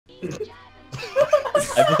All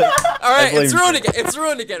right, it's ruined again. It's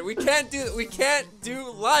ruined again. We can't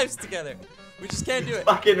do lives together. We just can't do it.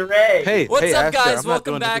 Fucking Ray. Hey, What's up, Asher, guys? I'm not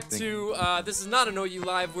Welcome doing back anything. to this is not an OU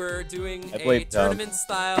live. We're doing a blame Dub. tournament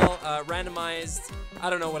style, randomized.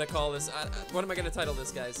 I don't know what I call this. What am I gonna title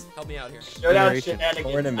this, guys? Help me out here. Showdown Generation shenanigans.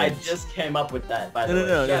 I tournament. just came up with that, by the No, way.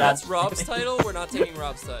 no, no, Yeah, no. that's Rob's title. We're not taking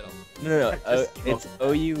Rob's title. No, it's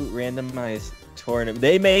OU randomized tournament.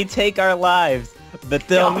 They may take our lives, but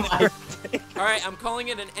they'll Oh my- never. All right, I'm calling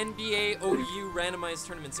it an NBA OU randomized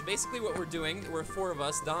tournament. So basically what we're doing, we're 4 of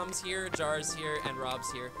us. Dom's here, Jar's here, and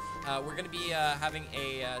Rob's here. We're going to be having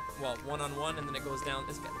a, well, one-on-one, and then it goes down.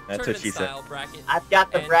 It's That's what tournament she said. style bracket. I've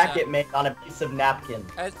got the And, bracket made on a piece of napkin.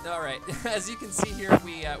 All right, as you can see here,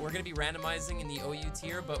 we're going to be randomizing in the OU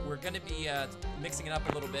tier, but we're going to be mixing it up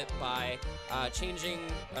a little bit by changing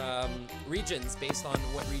regions based on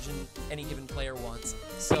what region any given player wants.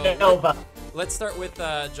 So Nova. let's start with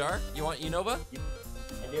Jar. You want Unova?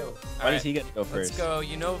 I do. Why does he get to go Let's first? go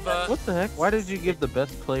Unova. What the heck? Why did you give the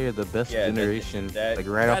best player the best Yeah, generation that- like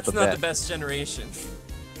right off That's the not bat? the best generation.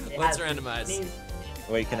 It Let's has randomize. 16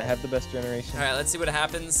 Wait, can I have the best generation? All right, let's see what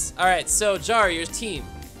happens. All right, so Jar, your team.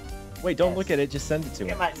 Wait, don't Yes. look at it. Just send it to Look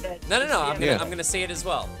me. at my set. No, I'm Yeah. gonna say it as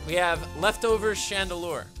well. We have leftover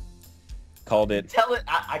Chandelure. Called it. Tell it.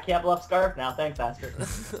 I can't bluff Scarf now. Thanks, Aster.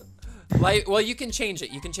 Well, you can change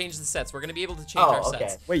it. You can change the sets. We're gonna be able to change Oh, our okay.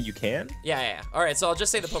 sets. Wait, you can? Yeah. All right, so I'll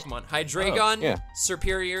just say the Pokemon: Hydreigon, yeah.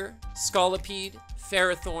 Serperior, Scolipede,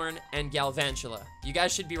 Ferrothorn, and Galvantula. You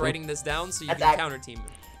guys should be writing this down so you That's can ac- counter team.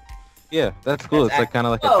 Yeah, that's cool. That's It's like kind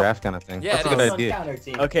of like Oh. a draft kind of thing. Yeah, that's a it good is. idea. Counter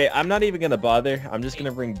team. Okay, I'm not even gonna bother. I'm just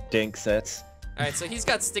gonna bring dank sets. All right, so he's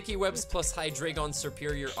got Sticky Webs plus Hydreigon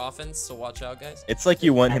Superior offense, so watch out, guys. It's like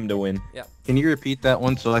you want him to win. Can you repeat that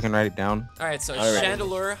one so I can write it down? All right, so All right.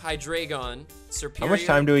 Chandelure, Hydreigon, Superior. How much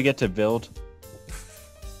time do we get to build?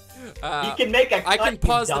 You can make a I cut, can you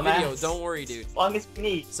pause the dumbass. video. Don't worry, dude. As long as we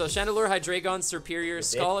need. So Chandelure, Hydreigon, Serperior,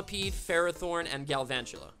 Scolipede, Ferrothorn, and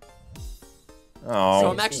Galvantula. Oh. So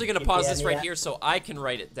I'm actually gonna pause this right here so I can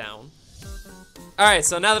write it down. All right,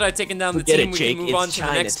 so now that I've taken down the Forget team, it, we Jake, can move it's on to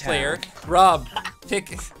the next Chinatown. player. Rob, pick,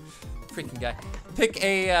 freaking guy, pick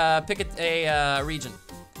a region.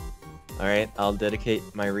 All right, I'll dedicate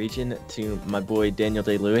my region to my boy Daniel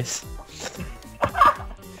Day-Lewis.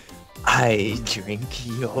 I drink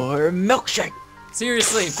your milkshake.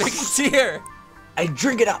 Seriously, pick a tier. I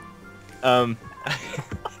drink it up. I'm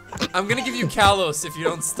gonna give you Kalos if you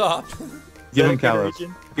don't stop. Give him Is that a good Kalos.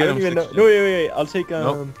 region? Give I don't him even know. 6 No, wait. I'll take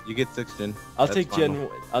Nope, you get 6 gen. I'll That's take fine. Gen.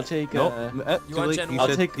 I'll take. Nope, You too want late. Gen He one? I'll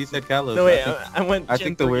said, take- he said Kalos. No, wait. I think, I went. I Gen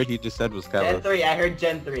think the 3. word he just said was Gen Kalos. 3. I heard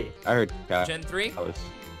Gen 3. I heard Gen 3. Kalos.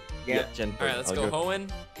 Yeah, Gen 3. All right, let's I'll go Hoenn.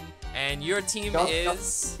 And your team Go.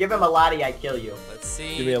 is. Give him a Lottie, I kill you. Let's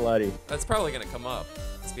see. Give me a Lottie. That's probably gonna come up.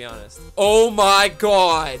 Let's be honest. Oh my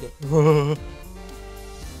God.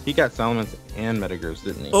 He got Salamence and Metagross,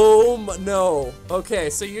 didn't he? Oh no. Okay,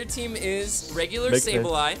 so your team is regular Make sense.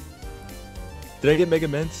 Sableye, Did I get Mega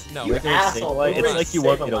Mints? No. You Regular asshole. Sableye? It's Wait, like you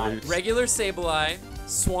want me to Sableye. lose. regular Sableye,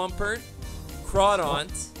 Swampert,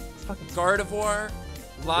 Crawdaunt, Gardevoir,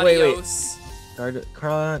 Latios,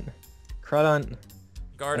 Crawdaunt.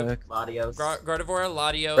 Latios. Gardevoir,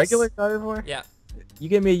 Latios. Regular Gardevoir? Yeah. You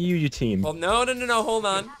gave me a UU team. Well, no, hold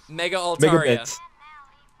on. Mega Mega Altaria. Mints.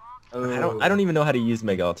 I don't even know how to use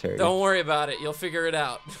Mega Altaria. Don't worry about it. You'll figure it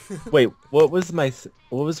out. Wait, what was my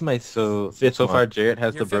So fifth so one? far, Jarrett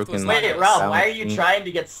has Your the fifth was broken. Wait, Latios. Rob, why are you Salamence. trying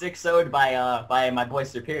to get 6-0'd by my boy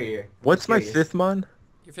Superior? What's my Curious. 5th mon?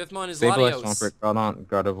 Your 5th mon is Sableye, Latios. Swampert, Crawdaunt,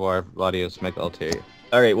 Gardevoir, Latios, Mega Altaria.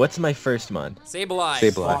 Alright, what's my 1st mon? Sableye.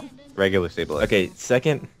 Sableye. Regular Sableye. Okay,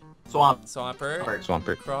 2nd. Swamp. Swampert.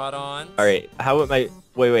 Swampert. Crawdaunt. Alright, how about my...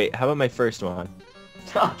 Wait, how about my 1st mon?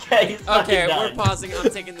 Okay, he's fucking Okay, done. we're pausing. I'm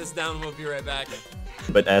taking this down. We'll be right back.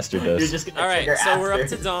 But Aster You're does. just gonna All right, trigger so we're up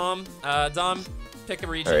Aster. to Dom. Dom, pick a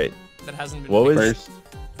region Alright. that hasn't been What picked was...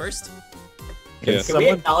 First. first. Can Yeah. Can we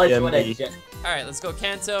someone acknowledge DM what a me- gen- All right, let's go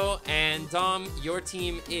Kanto and Dom. Your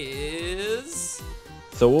team is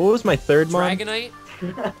So what was my 3rd mon? Dragonite,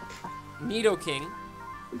 Nidoking.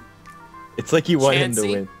 It's like you want him to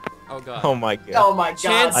Chansey? win. Oh god. Oh my god.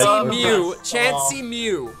 Chansey Bob Mew. brought Chansey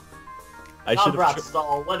Mew. I Bob should brought have...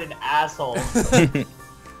 Stall. What an asshole.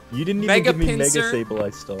 You didn't even Mega give me Mega Pinsir.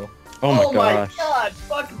 Sableye stall. Oh my gosh. god.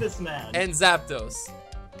 Fuck this man. And Zapdos.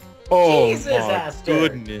 Oh Jesus, my Aster.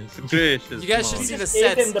 goodness gracious. You guys should Mom. see You the just gave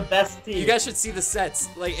him sets. the best team. You guys should see the sets.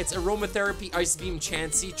 Like, it's Aromatherapy, Ice Beam,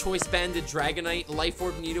 Chansey, Choice Banded, Dragonite, Life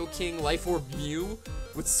Orb, Nidoking, Life Orb, Mew,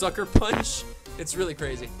 with Sucker Punch. It's really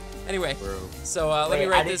crazy. Anyway, Bro. so let Wait, me I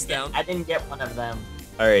write didn't this get- down. I didn't get one of them.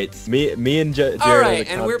 All right, me and Jared. All are right,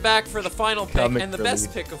 the and we're back for the final pick, comic and the best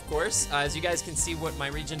relief. pick, of course. As you guys can see, what my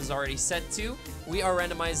region is already set to. We are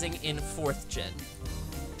randomizing in 4th gen.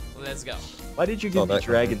 Let's go. Why did you Saw give me that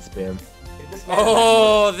dragon spam? This man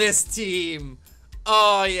Oh, this team.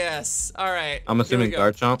 Oh yes. All right. I'm here assuming we go.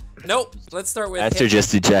 Garchomp. Nope. Let's start with Aster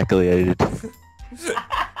just ejaculated.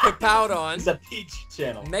 Hippowdon, He's a peach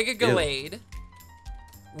channel. Mega Gallade,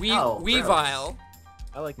 Oh, gross. Weavile,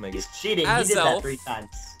 I like Mega. He's cheating. He did Azelf. that 3 times.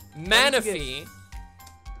 Manaphy,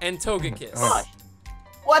 and Togekiss. Fuck.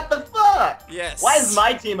 What the fuck? Yes. Why is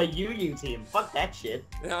my team a UU team? Fuck that shit.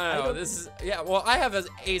 No, this is well, I have an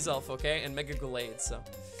Azelf, okay, and Mega Gallade, so.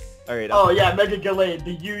 All right. Oh yeah, Mega Gallade,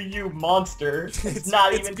 the UU monster. It's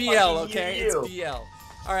not it's even BL, fucking okay? UU. It's BL.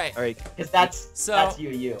 All right. All right. Because that's So-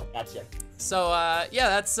 UU. Gotcha. So yeah,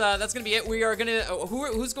 that's gonna be it. We are gonna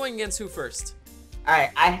who's going against who first? All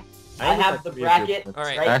right, I only have got the 3 bracket improvements. All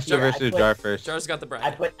right. right Aster here. versus Jar first. Jar's got the I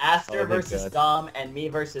bracket. put Aster Oh, thank versus God. Dom and me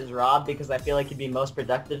versus Rob because I feel like it'd be most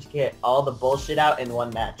productive to get all the bullshit out in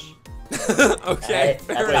one match. Okay, Alright,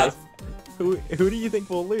 fair that's enough. Who do you think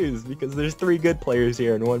will lose? Because there's 3 good players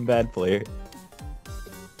here and 1 bad player.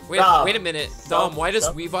 Wait, Dom, wait a minute, stop, Dom. Why does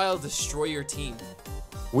stop. Weavile destroy your team?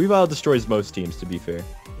 Weavile destroys most teams, to be fair.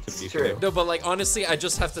 It's be true. fair. No, but like honestly, I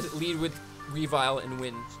just have to lead with Weavile and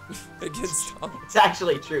win against Dom. It's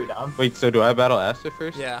actually true, Dom. Wait, so do I battle Aster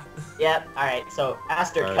first? Yeah. Yep. All right. So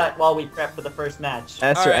Aster, Alright. cut while we prep for the first match.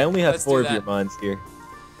 Aster, Alright, I only have let's 4 do of your that. mons here.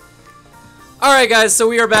 All right, guys. So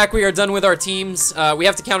we are back. We are done with our teams. We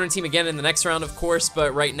have to counter team again in the next round, of course.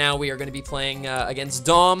 But right now we are going to be playing against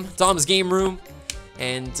Dom. Dom's game room,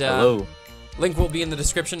 and Hello. link will be in the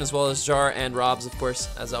description as well as Jar and Rob's, of course,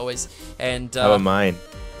 as always. And How about mine?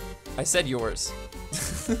 I said yours.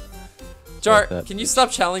 Jar, Like that. can you stop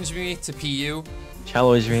challenging me to PU,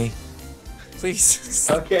 Challenge me. please?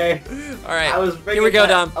 Okay. All right. I was Here we bringing go, that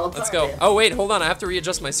Dom. all Let's time. go. Oh wait, hold on. I have to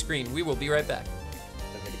readjust my screen. We will be right back.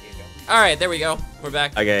 All right, there we go. We're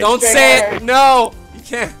back. Okay. Don't say it. Triggered. No, you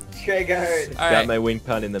can't. Triggered. All Got right. my wing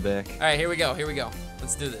pun in the back. All right, here we go. Here we go.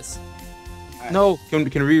 Let's do this. No, can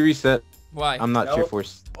we reset? Why? I'm not Nope. Cheer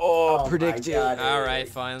Force. Oh, predicted. my God. All right,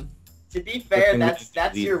 fine. To be fair, Looking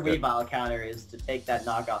that's lead your good. Weavile counter is to take that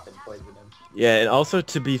knockoff and poison him. Yeah, and also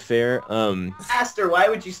to be fair, Aster, why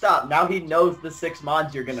would you stop? Now he knows the 6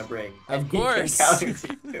 mods you're gonna bring. Of And course. He can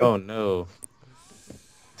counter you. Oh no.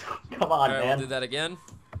 Come All on, right, we'll man. do that again.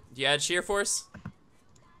 Do you add Sheer Force?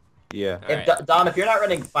 Yeah. All If right. Dom, if you're not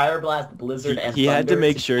running Fire Blast, Blizzard, and he had to Thunder,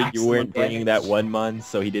 make it's sure you maximum weren't bringing that damage. 1 mon,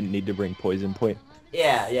 so he didn't need to bring poison point.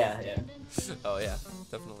 Yeah. Oh yeah,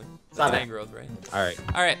 definitely. It's not Fang bad. growth, right? All right.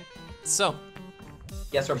 All right. So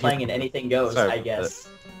Guess we're playing in Anything Goes, Sorry I about guess.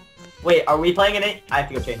 Wait, are we playing in it? I have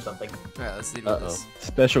to go change something. all right, let's lead with Uh-oh. this.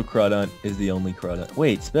 Special Crawdon is the only Crawdon.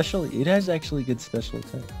 Wait, special? It has actually good special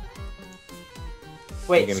attack.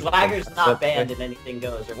 Wait, You're gonna Swagger's get not that- banned in Anything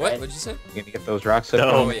Goes, right? What? What'd you say? You gonna get those rocks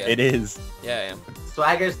up? Oh, yeah. it is. Yeah, I am.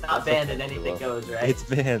 Swagger's not That's banned in okay, Anything well. Goes, right? It's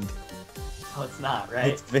banned. Oh, it's not, right?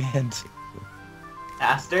 It's banned.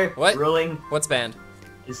 Aster, What? ruling What's banned?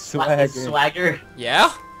 is Swagger. Swagger.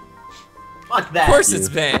 Yeah? Fuck that. Of course you. it's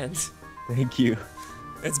banned. Thank you.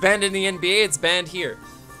 It's banned in the NBA. It's banned here.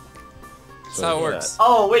 That's So how it yeah. works.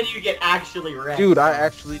 Oh, when you get actually wrecked. Dude, I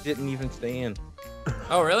actually didn't even stay in.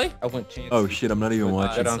 Oh really? I went chance. Oh shit, I'm not even Good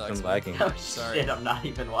watching. night. on sucks, some man. lagging. Oh Sorry. shit, I'm not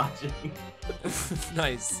even watching.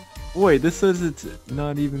 Nice. Wait, this says it's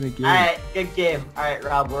not even a game. Alright, good game. Alright,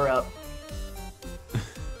 Rob, we're up.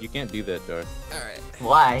 You can't do that, Jar. All right.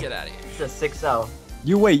 Why? Get out of here. It's a 6-0.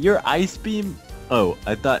 You wait, your ice beam? Oh,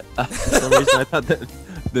 I thought for some reason I thought that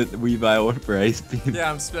Weavile went for ice beam.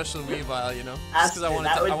 Yeah, I'm special Weavile, you know. Just Aster, because I wanted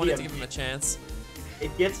that to, would I be wanted a to give him a chance.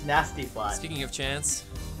 It gets nasty flat. Speaking of chance,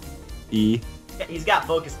 E. He's got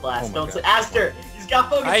Focus Blast. Oh my Don't God. say Aster! He's got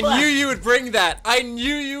Focus I Blast! knew you would bring that. I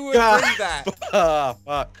knew you would bring that. Ah,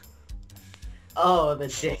 fuck. Oh, the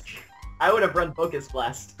dick. I would have run Focus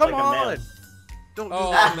Blast. Come like on. a man. Don't do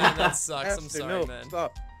Oh that. man, that sucks. I'm Aster, sorry, no, man.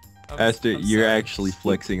 Stop. Aster, I'm you're sorry. actually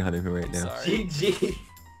flexing on him right I'm now. sorry. GG.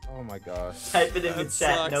 Oh my gosh. Type it in the That chat.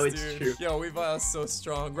 sucks, No, it's dude. true. Yo, Weavile's so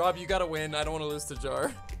strong. Rob, you gotta win. I don't want to lose to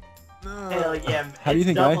Jar. Hell yeah. How do you it's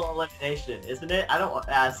think double elimination, isn't it? I don't want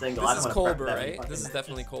single. I This don't is wanna prep Colbur, that right? fucking This is match.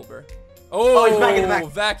 definitely Colbur. Oh, he's back in the Oh,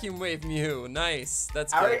 back. vacuum wave Mew. Nice.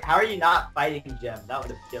 That's How good. are you not fighting Gem? That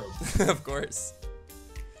would have killed. Of course.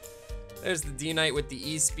 There's the D-Knight with the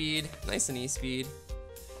E-Speed. Nice and E-Speed.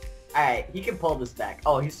 Alright, he can pull this back.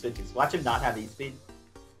 Oh, he switches. Watch him not have E-Speed.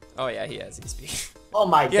 Oh yeah, he has E-Speed. Oh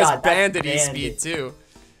my He has god, that's banded E-Speed too.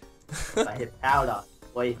 I hit Powdon.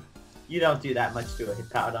 Boy, you don't do that much to a hit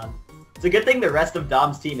Powdon. It's a good thing the rest of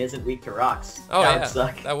Dom's team isn't weak to rocks. Oh that yeah, would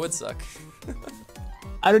suck. that would suck.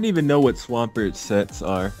 I don't even know what Swampert sets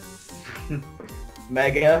are.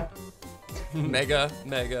 Mega. Mega,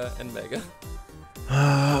 Mega, and Mega.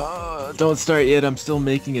 Don't start yet. I'm still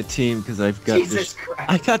making a team because I've got. Jesus Christ.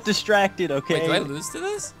 I got distracted. Okay. Wait, do I lose to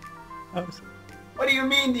this? What do you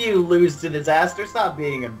mean? Do you lose to disaster? Stop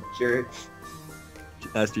being a jerk.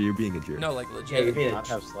 Aster, you're being a jerk. No, like Yeah, you're legit. being a Not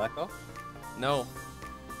jerk. have slack off? No.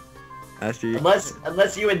 Aster, you're...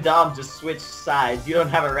 Unless you and Dom just switch sides, you don't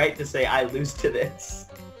have a right to say I lose to this.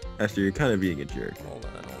 Aster, you're kind of being a jerk. Hold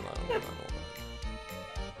on. Look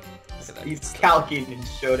at that. He's calking in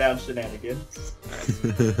showdown shenanigans.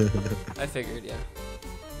 I figured, yeah.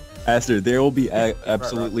 Aster, there will be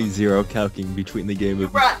absolutely zero calking between the game You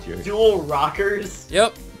of brought jerk. dual rockers?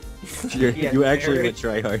 Yep. Yeah, You actually very- went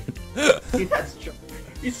try hard. Dude, that's true.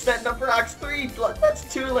 He's setting up rocks 3.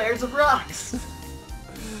 That's 2 layers of rocks.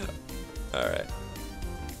 Alright.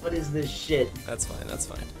 What is this shit? That's fine.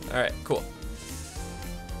 Alright, cool.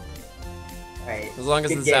 Alright. As long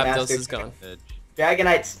as Good the game, Zapdos Master. is gone.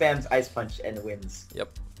 Dragonite spams Ice Punch and wins. Yep.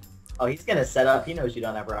 Oh, he's gonna set up. He knows you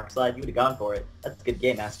don't have Rock Slide. You would've gone for it. That's a good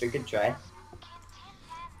game, Master. Good try.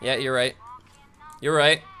 Yeah, you're right. You're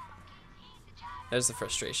right. There's the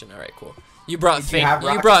frustration. Alright, cool. You brought Did you Feint. have You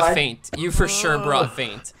Rock brought Slide? Feint. You for sure brought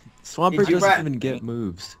Feint. Swampert Did you doesn't brought- even get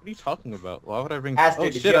moves. What are you talking about? Why would I bring? Aster, oh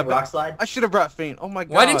did shit! you have I Rock Slide? I should have brought Feint. Oh my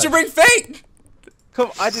god. Why didn't you bring Feint? Come,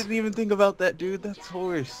 I didn't even think about that, dude. That's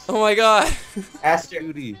horse. Oh my god. Aster,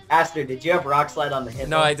 Duty. Aster, did you have Rock Slide on the hip?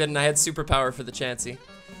 No, I didn't. I had superpower for the Chansey.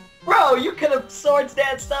 Bro, you could have swords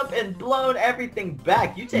danced up and blown everything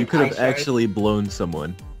back. You take You could have Ice Shard. actually blown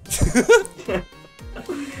someone.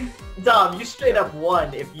 Dom, you straight up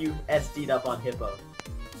won if you SD'd up on Hippo.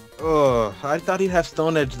 Oh, I thought he'd have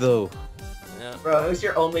Stone Edge though. Yeah. Bro, it was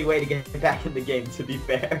your only way to get back in the game, to be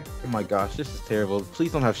fair. Oh my gosh, this is terrible.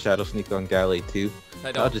 Please don't have Shadow Sneak on Galley too. I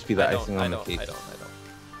don't. That'll just be the I don't, icing I on the don't, cake. I don't.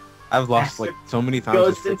 I've lost Aster like so many times.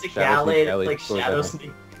 Goes with into Shadow Sneak Gallade, like before Shadow that.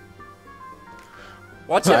 Sneak.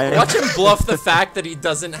 Watch him bluff the fact that he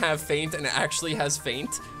doesn't have Feint and actually has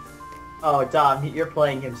Feint. Oh, Dom, you're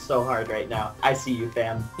playing him so hard right now. I see you,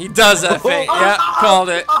 fam. He does have Feint. Yeah, called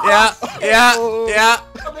it. Yeah.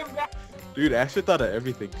 Dude, Asher thought of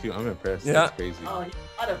everything too. I'm impressed. Yeah. That's crazy. Oh, he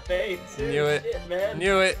got a fade too. Knew it. Shit, man.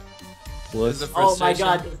 Knew it. Plus, The Oh my frustration.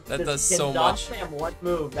 god, That does can so Dom much. spam one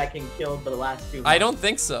move that can kill the last 2 moves? I don't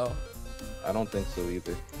think so. I don't think so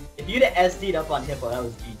either. If you'd have SD'd up on Hippo, that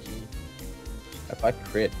was GG. If I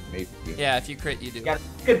crit, maybe. Yeah, if you crit, you do. You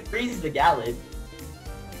could freeze the Gallade.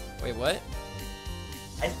 Wait, what?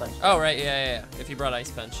 Ice Punch. Oh, right, yeah. If he brought Ice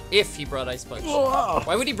Punch. If he brought Ice Punch.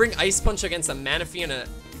 Why would he bring Ice Punch against a Manaphy and a...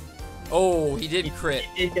 Oh, he did crit.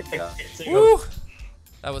 He did get the crit too. Woo!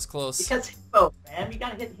 That was close. Because Hippo, man. You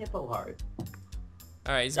gotta hit Hippo hard.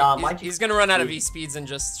 Alright, Dom, why'd you- he's gonna run out of E-speeds and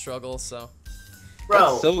just struggle, so... Bro.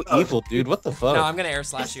 That's so bro, evil, dude. What the fuck? No, I'm gonna air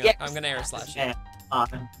slash you. Yeah. I'm gonna air slash you. Man,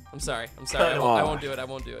 I'm sorry. I Come won't do it. I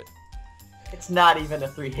won't do it. it's not even a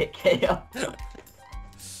 3-hit KO.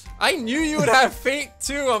 I knew you would have Feint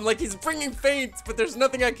too. I'm like, he's bringing Feint, but there's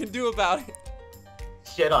nothing I can do about it.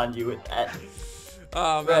 Shit on you with that.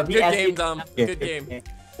 Oh Bro, man, he good SD'd game, Dom. Good game.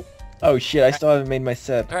 oh shit, I still haven't made my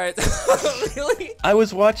set. All right. Really? I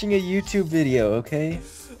was watching a YouTube video, okay?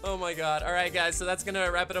 Oh my god. All right, guys. So that's gonna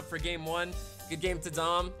wrap it up for game 1. Good game to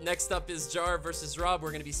Dom. Next up is Jar versus Rob.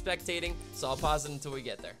 We're gonna be spectating, so I'll pause it until we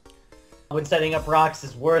get there. When setting up rocks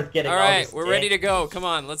is worth getting All all right, this we're dick, ready to go. Come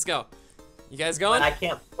on, let's go. You guys But going? I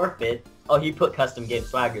can't forfeit. Oh, he put custom game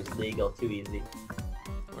swaggers legal. Too easy.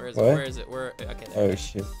 Where is it? What? Where is it? Where? Okay, there. Oh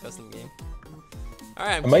shit. Custom game. All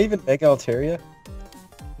right. Am I even Mega Altaria?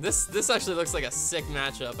 This actually looks like a sick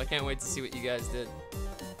matchup. I can't wait to see what you guys did.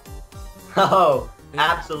 Oh,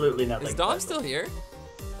 absolutely nothing. Is Dom special. still here?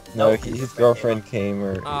 No, Nope. his girlfriend came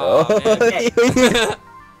or... Oh, man.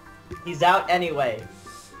 He's out anyway.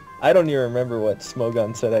 I don't even remember what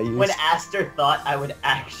Smogon said I used. When Aster thought I would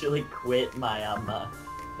actually quit my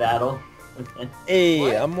battle, Hey,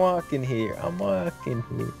 What? I'm walking here. I'm walking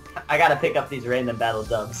here. I gotta pick up these random battle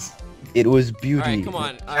dubs. It was beauty. All right, come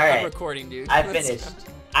on. I'm Alright. recording, dude. I Let's finished.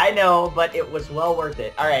 go. I know, but it was well worth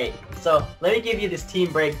it. Alright, so let me give you this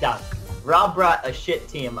team breakdown. Rob brought a shit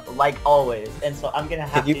team, like always, and so I'm gonna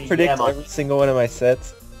have Can to you predict DM on. every single one of my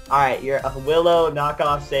sets? Alright, you're a Willow,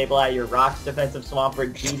 knockoff Sableye, your Rocks defensive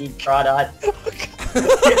Swampert, GD Crawdot.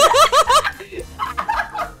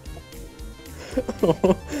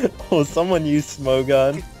 Oh, someone used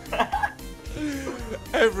Smogon.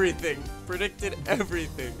 Everything. Predicted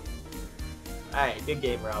everything. Alright, good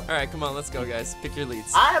game, Rob. All right, come on. Let's go, guys. Pick your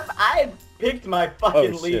leads. I picked my fucking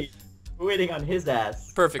Oh, shit. lead. Waiting on his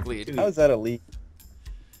ass. Perfect lead. How is that a leak?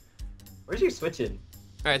 Where's your switching?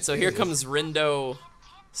 All right, so here comes Rindo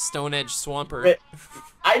Stone Edge Swamper.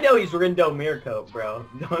 I know he's Rindo Mirko, bro.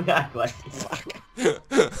 Don't act like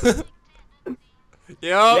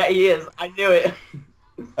Yo. Yeah, he is. I knew it.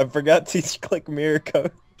 I forgot to click mirror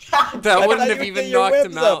code. That wouldn't have even even get your knocked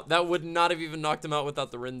him whips up. out. That would not have even knocked him out without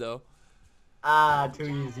the Rindo. Ah, too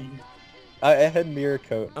easy. I had mirror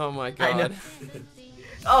code. Oh my I know. god.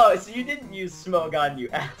 Oh, so you didn't use smoke on you,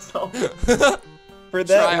 asshole. For that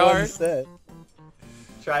Try one hard. set.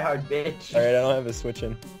 Try hard, bitch. Alright, I don't have a switch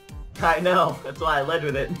in. I know. That's why I led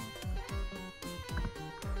with it.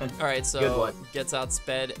 Alright, Good so one. gets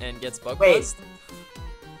outsped and gets bug Wait. buzzed.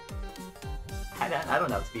 I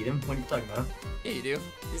don't outspeed him. What are you talking about? Yeah, you do.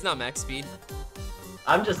 He's not max speed.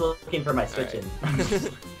 I'm just looking for my switch in.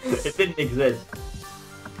 It didn't exist.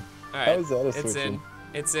 Alright, How is that a it's switch in. in?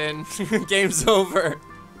 It's in. Game's over.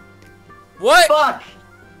 What? Fuck!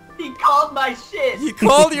 He called my shit! You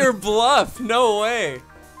called your bluff. No way.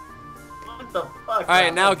 What the fuck?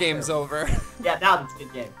 Alright, now game's over. Yeah, now it's a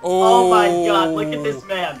good game. Oh. Oh my god, look at this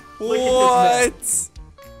man. Look at this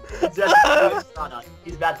What? man. He's about to DD with Crawdon.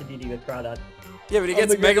 He's about to DD with Crawdon. Yeah, but he Oh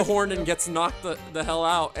gets my Mega goodness. Horn and gets knocked the hell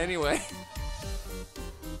out anyway.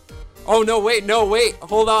 Oh, no, wait, no, wait.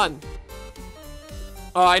 Hold on.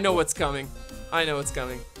 Oh, I know what's coming. I know what's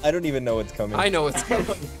coming. I don't even know what's coming. I know what's coming.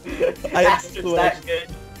 Bastard's that good.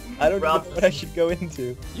 I don't Rob- know what I should go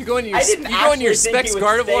into. You go in your I didn't you go in your actually think Specs he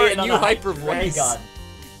would stay Gardevoir in and on you the Hyper Ray Voice. gun.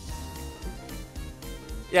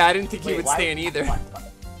 Yeah, I didn't think he Wait, would why- stay in either.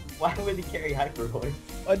 Why would he carry Hyper Voice?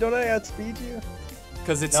 Why don't I outspeed you?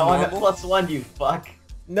 Because it's No, I'm at normal. +1, you fuck.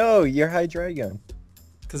 No, you're High Dragon.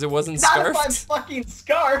 Because it wasn't Not if I'm scarfed. fucking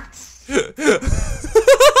scarfed!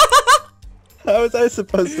 How was I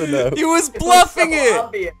supposed to know? He was It was bluffing so it!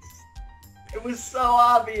 Obvious. It was so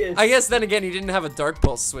obvious. I guess then again, he didn't have a Dark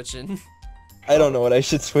Pulse switch in. I don't know what I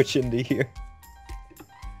should switch into here.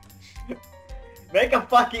 Make a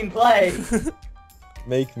fucking play.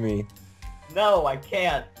 Make me. No, I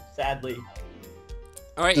can't. Sadly.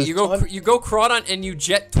 Alright, Does you go Taunt- you go Crawdon and you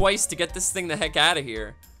jet twice to get this thing the heck out of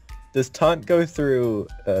here. Does taunt go through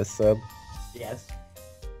sub? Yes.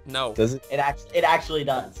 No. Does it? It actually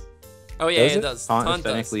does. Oh yeah, Does it it? does. Taunt is Taunt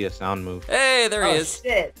does. technically a sound move. Hey, there he Oh is.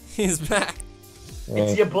 shit! He's back.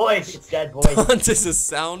 It's Oh. your boy. It's dead boy. Taunt is a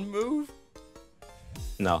sound move?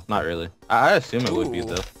 No, not really. I assume it would be Ooh.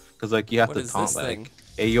 though, cause like you have What to is taunt this like, thing?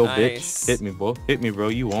 hey yo Nice. bitch, hit me bro,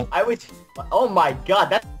 you won't. I would. Oh my god,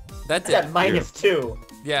 That that's did. at -2.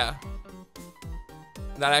 Yeah.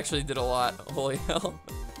 That actually did a lot. Holy hell.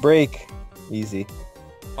 Break. Easy.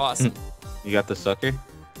 Awesome. You got the sucker?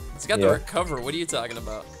 It's got the Yeah. recover. What are you talking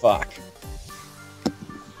about? Fuck.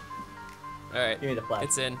 Alright. Give me the flag.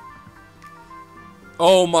 It's in.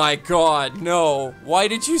 Oh my god, no. Why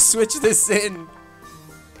did you switch this in?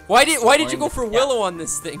 Why did you go for Yeah. Willow on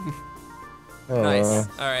this thing? Nice. Uh,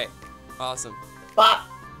 Alright. Awesome. Bop.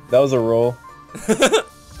 That was a roll.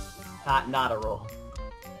 Not a roll.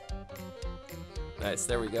 Nice,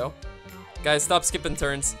 there we go. Guys, stop skipping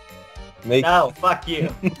turns. Make. No, fuck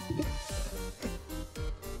you.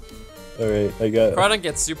 Alright, I got. Crawdon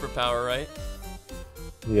gets superpower, right?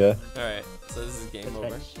 Yeah. Alright, so this is game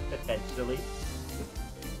over. Potentially.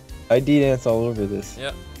 I D-dance all over this.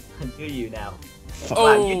 Yep. Do you now? Oh.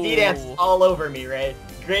 Wow, you D-danced all over me, Ray.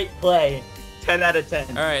 Great play. 10 out of 10.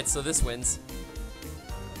 Alright, so this wins.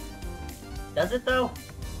 Does it though?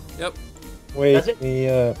 Yep. Does Wake it? me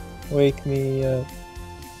up. Wake me up.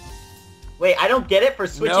 Wait, I don't get it for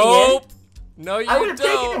switching Nope. in. No, you I would have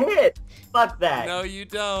taken don't. a hit. Fuck that. No, you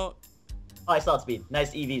don't. Oh, I saw speed.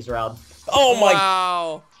 Nice EVs, Rob. Oh my!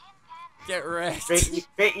 Wow. Get wrecked.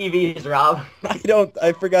 Great EVs, Rob. I don't.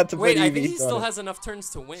 I forgot to Wait, put I EVs think he still on it. has enough turns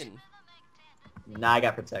to win. Nah, I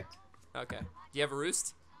got protect. Okay. Do you have a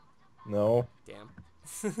roost? No. Damn.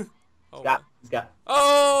 Oh. He's got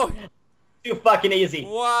Oh! too fucking easy.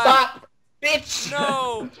 Why? Stop, bitch.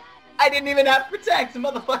 No! I didn't even have protect,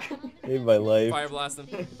 motherfucker. Save my life. Fire blast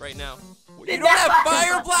him right now. You Did don't have that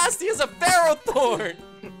fire blast. He has a Pharaoh Thorn.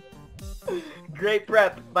 Great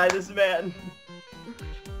prep by this man.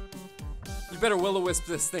 You better will-o-wisp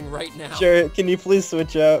this thing right now. Sure. Can you please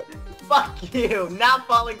switch out? Fuck you. Not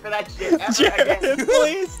falling for that shit ever Jared, again.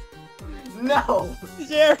 please. No.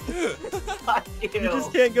 Jared, Fuck you. you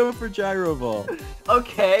just can't go for gyro ball.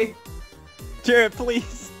 Okay. Jared,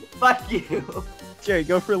 please. Fuck you. Jared,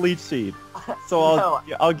 go for leech seed. So No.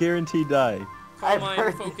 I'll guarantee die. I've Mine,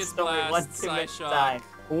 heard focus this story blast, one too side many shot. times.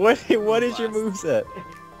 What is your Blast. moveset?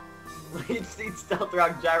 Lead seed stealth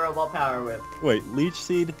rock gyro ball power whip. Wait, leech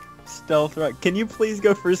seed, stealth rock. Can you please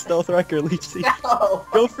go for stealth rock or leech seed? No.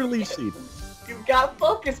 Go for leech seed. You've got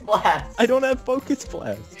focus blast. I don't have focus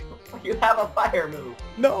blast. You have a fire move.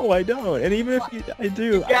 No, I don't. And even if I do,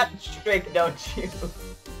 You got trick, don't you?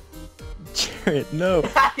 Jared, no.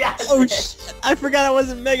 Yes. Oh shit! I forgot I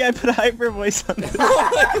wasn't Mega. I put a hyper voice on this.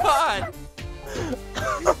 Oh my god!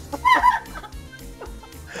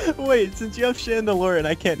 Wait, since you have Chandelure and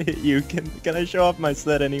I can't hit you, can I show off my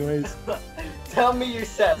set anyways? Tell me your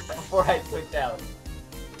set before I switch out.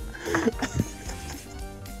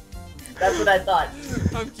 That's what I thought.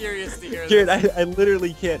 I'm curious to hear Jared, this. I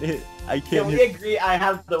literally can't hit. I can't Can we hit. agree I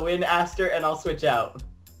have the win, Aster, and I'll switch out?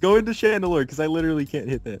 Go into Chandelure because I literally can't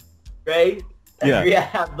hit that. Right? Yeah. Agree I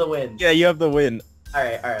have the win. Yeah, you have the win.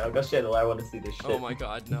 Alright, I'll go Chandler. I want to see this shit. Oh my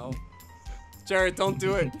god, no. Jared, don't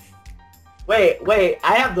do it. Wait,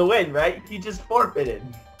 I have the win, right? You just forfeited.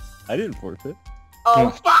 I didn't forfeit. Oh,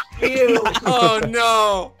 fuck you! Oh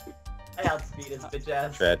no! I outspeed his bitch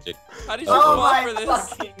ass. Tragic. How did you Oh come my up for this?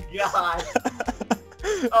 fucking god!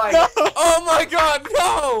 Oh my god, Oh my god,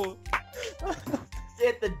 no!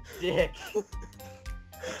 hit the dick.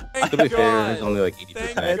 Thank To be fair, god. it's only like 80%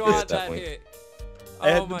 Thank accurate god at that that point. hit. I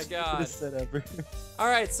had Oh the my god. stupidest set ever.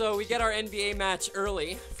 Alright, so we get our NBA match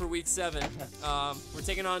early for week 7. We're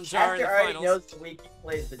taking on Jar in Aster the already finals. knows the week he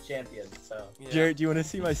plays the champion, so. Yeah. Jared, do you want to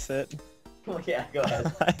see my set? Yeah, go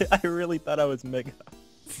ahead. I really thought I was Mega.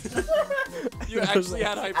 You actually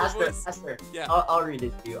had hyper voice? Aster, Yeah. I'll read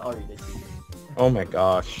it to you. Oh my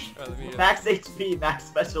gosh. Alright, let me- Max HP, max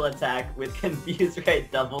special attack with confuse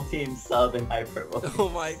rate, double team, sub, and hyper voice. Oh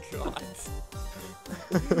my god.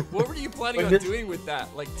 What were you planning When on this- doing with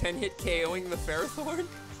that? Like 10 hit KOing the Ferrothorn?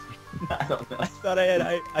 I don't know. I thought I had.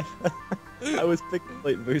 I was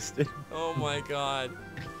pixelate boosted. Oh my god.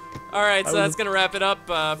 Alright, so I that's was- gonna wrap it up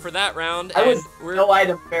for that round. I And was we're, no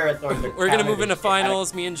item Ferrothorn. to we're gonna counter move this into shit.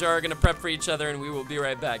 finals. Me and Jar are gonna prep for each other, and we will be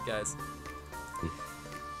right back, guys.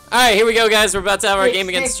 Alright, here we go, guys. We're about to have our game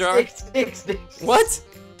against Jar. Sticks. What?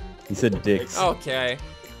 He said dicks. Okay.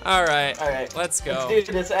 Alright. Alright, Let's go. let's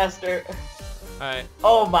do this, Aster. Alright.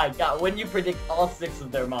 Oh my god, when you predict all 6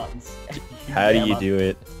 of their mountains. How do you do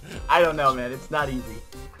it? I don't know, man. It's not easy.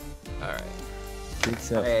 Alright.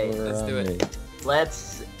 Hey, let's do it.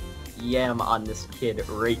 Let's yam on this kid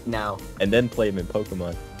right now. And then play him in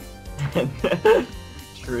Pokemon.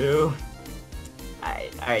 True.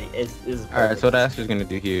 Alright, is Alright, so what Aster's gonna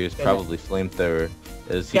do here is probably flamethrower.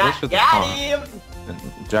 Is he goes for the got taunt, him! and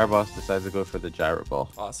Jarboss decides to go for the gyro ball.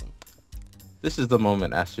 Awesome. This is the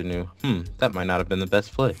moment Aster knew, that might not have been the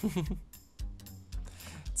best play.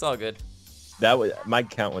 It's all good. That was my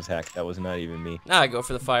count was hacked. That was not even me. Now I go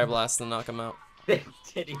for the Fire Blast and knock him out. Big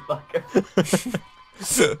titty fucker.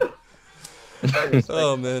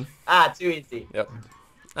 Oh, man. Too easy. Yep.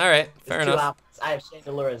 Alright, fair It's 2 enough. apples. I have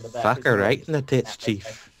Chandelure in the back. Fuck her right in the tits,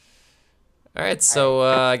 chief. Alright, so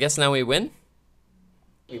I guess now we win?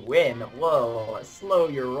 We win. Whoa, slow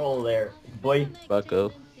your roll there, boy.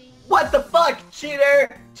 Bucko. What the fuck?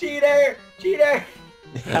 Cheater! Cheater! Cheater!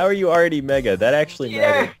 How are you already Mega? That actually Cheater!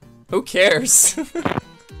 matters. Who cares?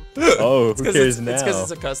 Oh, It's who 'cause cares it's now? because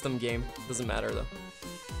it's a custom game. Doesn't matter though.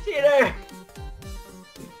 Cheater!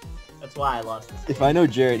 That's why I lost this. If I know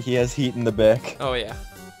Jared, he has heat in the back. Oh yeah.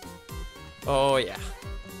 Oh yeah.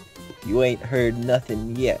 You ain't heard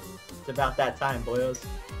nothing yet. It's about that time, boyos.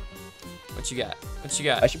 What you got? What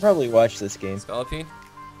you I got? should probably watch this game. Scolipede?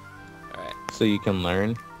 Alright. So you can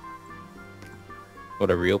learn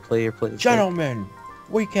what a real player plays. like. Gentlemen,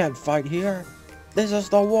 we can't fight here. This is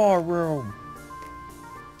the war room.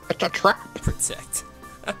 It's a trap. Protect.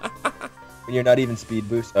 And you're not even speed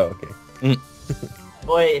boost. Oh, okay.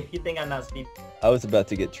 Boy, if you think I'm not speed, I was about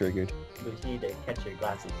to get triggered. you need to catch your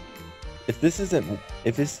glasses. If this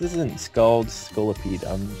isn't Scald Scolipede,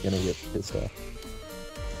 I'm gonna get pissed off.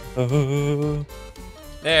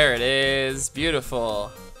 There it is.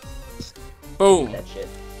 Beautiful. Boom. That shit.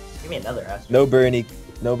 Give me another Astro. No burn.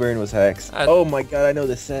 No burn was hacks. Oh my god, I know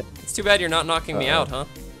this set. It's too bad you're not knocking me out, huh?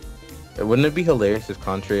 Wouldn't it be hilarious if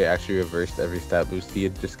Contrary actually reversed every stat boost he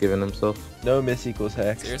had just given himself? No miss equals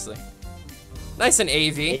hacks. Seriously. Nice and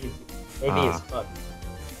AV. AV Ah. is fuck.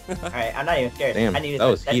 Alright, I'm not even scared. Damn, I needed that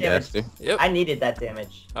was heat, damage. Aster. Yep. I needed that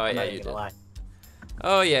damage. Oh, I'm yeah, not you even gonna lie.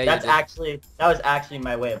 Oh yeah, That's you that was actually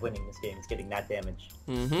my way of winning this game, is getting that damage.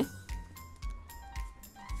 did. Mm-hmm.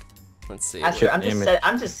 Let's see. Astro, Shit,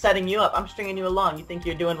 I'm just setting you up. I'm stringing you along. You think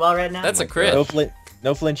you're doing well right now? That's a crit.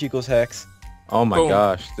 No flinch equals hacks. Oh my Boom.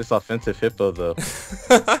 gosh, this offensive hippo though.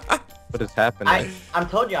 What is happening? I'm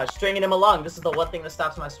told you, I was stringing him along. This is the one thing that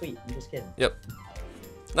stops my sweep. I'm just kidding. Yep.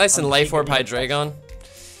 Nice and I'm Life Orb cheating. Hydreigon.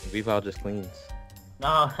 Weavile just cleans.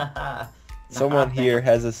 No. Someone Nah, here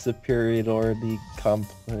has a superiority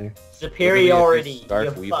complex. Superiority.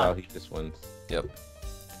 Scarf You Weavile, fuck. he just wins. Yep.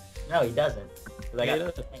 No, he doesn't. 'Cause I Yeah,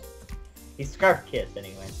 got he He's Scarf Kiss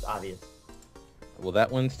anyway. It's obvious. Well, that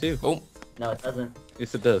one's too. Boom. No, it doesn't.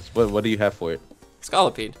 Yes, it does. What do you have for it?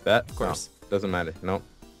 Scallopede. That? Of course. No, doesn't matter. Nope.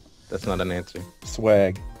 That's not an answer.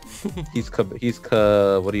 Swag. What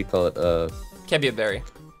do you call it? Can't be a berry.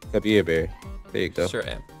 Cabia Berry. There you go. Sure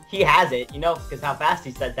am. He has it, you know, because how fast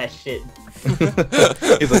he said that shit.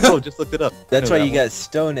 He's like, oh, just looked it up. That's I why know you that got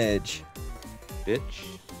Stone Edge. one.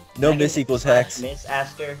 Bitch. No miss equals hex. Miss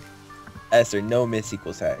Aster. Aster, no miss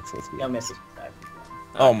equals hex. Let's be No honest. miss equals hex.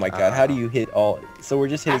 Oh my god, how do you hit all? So we're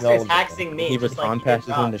just hitting all Aster's of them. hexing me. He just like baton he did passes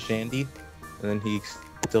Rob. into Shandy, and then he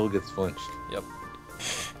still gets flinched. Yep.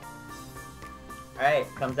 Alright,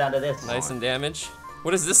 comes down to this. Nice and damage.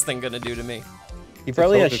 What is this thing gonna do to me? He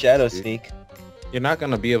probably has Soldier Shadow dude. Sneak. You're not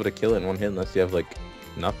gonna be able to kill it in one hit unless you have like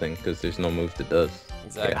nothing, because there's no move that does.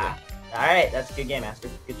 Exactly. Ah. Alright, that's a good game, Aster.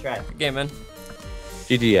 Good try. Good game, man.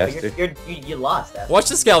 GG, But Aster. you lost, Aster. Watch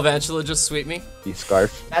this Galvantula just sweep me. You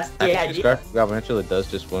scarf. That's the Actually, idea. scarf Galvantula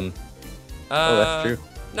does just one. Oh, that's true.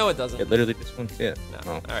 No, it doesn't. It literally just one. Yeah. No.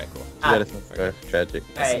 Oh. Alright, cool. Ah. Yeah, it's scarf. Tragic.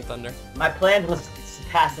 That's some Alright. thunder. My plan was to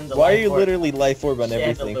pass into Why are Life you Orb literally Life Orb on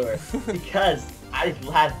everything? Chandelure, because I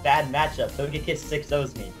have bad matchups, so he could kiss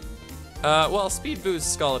 6-0s me. Well, speed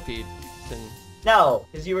boost Scallopede can... No,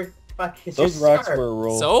 because you were fucking. Those rocks were a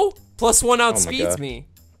roll. So? +1 my outspeeds God. me.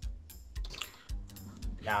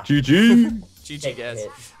 Nah. GG. GG, Take guys.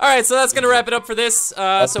 it. Alright, so that's gonna wrap it up for this.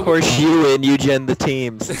 Of So course you and you gen the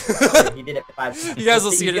teams. He did it 5. you guys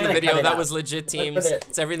will see it in He's the gonna video. cut it That out. was legit Look for teams. the-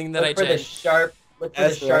 It's everything that I Look for the gen. sharp. Look for the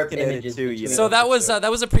Esther, I sharp can edit images. too, you between know. So that was the two.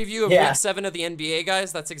 that was a preview of Yeah. Week 7 of the NBA,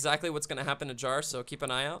 guys. That's exactly what's gonna happen to Jar. So keep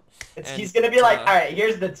an eye out. and, He's gonna be like, uh, all right,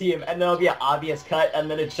 here's the team, and there'll be an obvious cut, and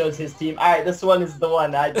then it shows his team. All right, this one is the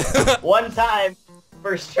one. One time,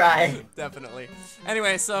 first try. Definitely.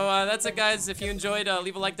 Anyway, so that's it, guys. If you enjoyed,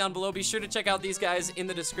 leave a like down below. Be sure to check out these guys in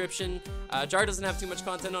the description. Jar doesn't have too much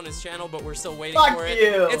content on his channel, but we're still waiting Fuck for it.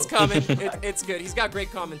 you. It's coming. It's good. He's got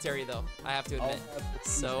great commentary, though. I have to admit.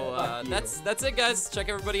 So Fuck you. that's it, guys. Check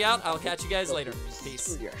everybody out. I'll catch you guys later.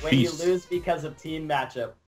 Peace. When you Peace. lose because of team matchup.